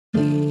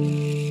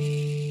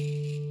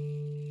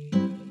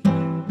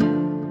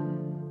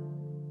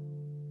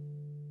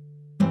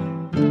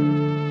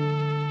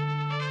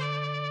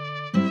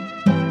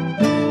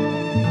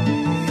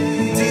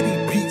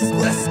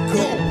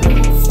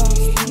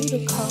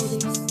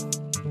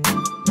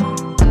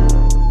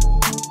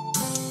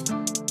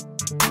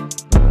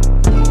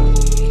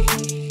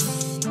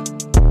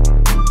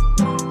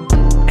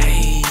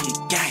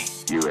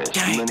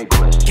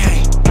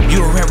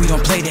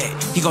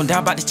He gon' die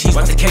about the cheese,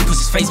 watch the cake, push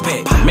his face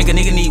back. Make a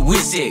nigga need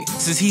wit sick.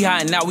 Since he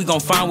high and now we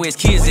gon' find where his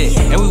kids at.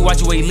 And we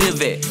watch where he live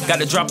at. Got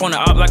the drop on the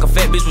op like a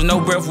fat bitch with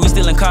no breath. We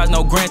stealing cars,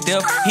 no grand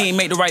theft. He ain't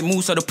make the right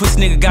move, so the pussy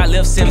nigga got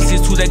left.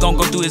 762, they gon'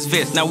 go through his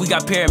vest. Now we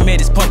got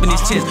paramedics pumping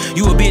his chest.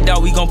 You a big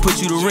dog, we gon'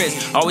 put you to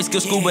rest. Always skill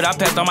school, but I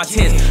passed all my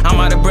tests.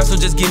 I'm out of breath, so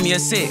just give me a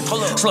sec.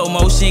 Slow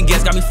motion,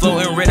 gas got me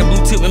floating. Red and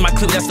blue tip in my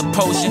clip, that's the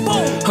potion.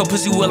 Her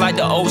pussy wet like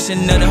the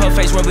ocean. None of her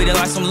face rub it in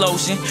like some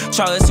lotion.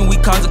 Charlotte and we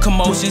cause a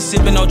commotion.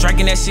 Sipping on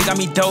drinking, that shit got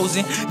me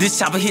dozing. This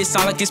chopper hit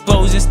sound like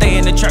explosion. Stay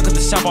in the track cause the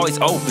shop always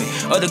open.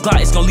 Other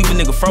Glock is gon' leave a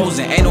nigga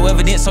frozen. Ain't no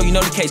evidence, so you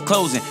know the case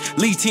closing.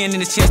 Leave 10 in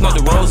his chest, no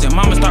DeRozan.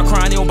 Mama start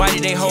crying, everybody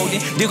they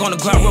holding. Dick on the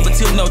Glock, rubber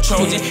tip, no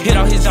Trojan. Hit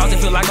all his jaws, it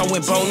feel like I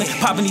went bowling.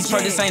 Popping these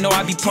purses, ain't no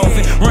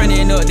ibuprofen.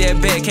 Running up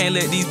that bed, can't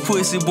let these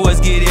pussy boys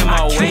get in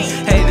my way.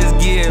 Haters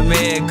get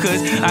mad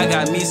cause I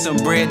got me some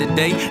bread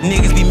today.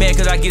 Niggas be mad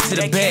cause I get to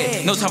the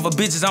bag. No time for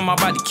bitches, I'm all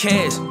about the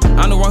cash.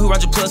 I'm the one who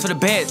ride your plugs for the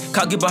bags.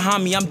 Cop get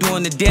behind me, I'm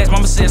doing the dash.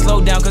 Mama said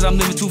slow down cause I'm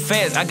living too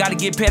fast. I gotta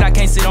get paid, I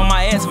can't sit on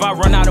my ass. If I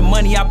run out of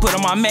money, I put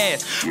on my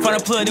mask. Find a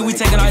plug, then we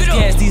taking all his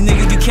gas. These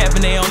niggas be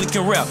capping, they only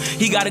can rap.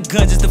 He got a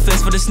gun just to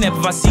flex for the snap.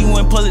 If I see you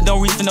and pull it,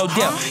 don't reach for no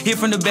depth. Hit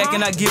from the back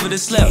and I give it a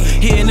slap.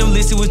 Hitting them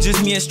lists, it was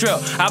just me and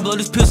Strap. I blow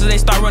this pistol, they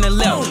start running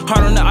left.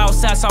 Hard on the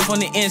outside, soft on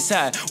the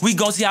inside. We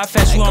gon' see how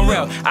fast you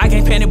unwrap. I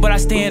can't panic, but I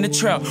stay in the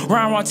trap.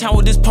 Run around town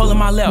with this pole in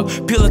my lap.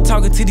 Pillar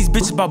talking to these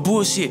bitches about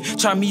bullshit.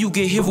 Try me, you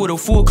get hit with a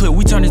full clip.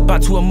 We turn this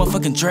bot to a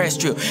motherfucking drag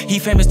strip. He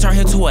famous, turn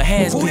him to a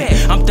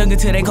has-been. I'm thugging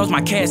till they cost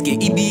my casket.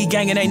 EBE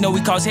gang and they know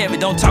we cause heavy.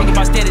 Don't talk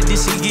about static,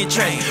 this shit get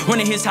tracked.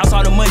 Running his house,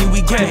 all the money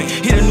we grabbing.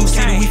 Hit a new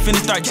city, we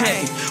finna start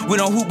jacking. We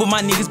don't hoop, but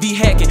my niggas be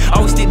hacking.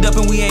 Always sticked up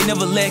and we ain't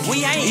never lacking.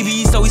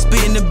 EBE, so we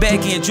spit in the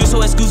back end. Drill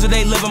so exclusive,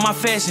 they loving my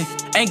fashion.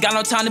 Ain't got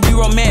no time to be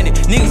romantic.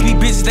 Niggas be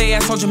bitches, they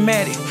ass so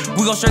dramatic.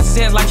 We gon' stretch his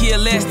ass like he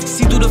elastic.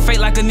 See through the fake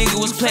like a nigga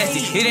was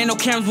plastic. It ain't no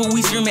cameras, but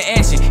we screaming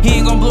action. He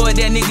ain't gon' blow it,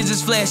 that nigga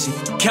just flashing.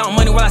 Count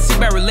money while I sit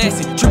back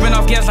relaxing. Tripping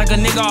off gas like a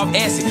nigga off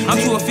acid. I'm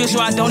too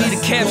official, I don't need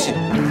a caption.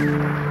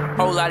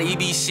 Whole lot of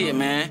EB shit,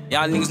 man.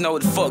 Y'all niggas know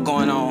what the fuck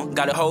going on.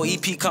 Got a whole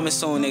EP coming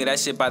soon, nigga. That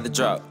shit about to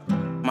drop.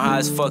 I'm high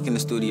as fuck in the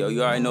studio.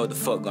 You already know what the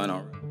fuck going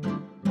on.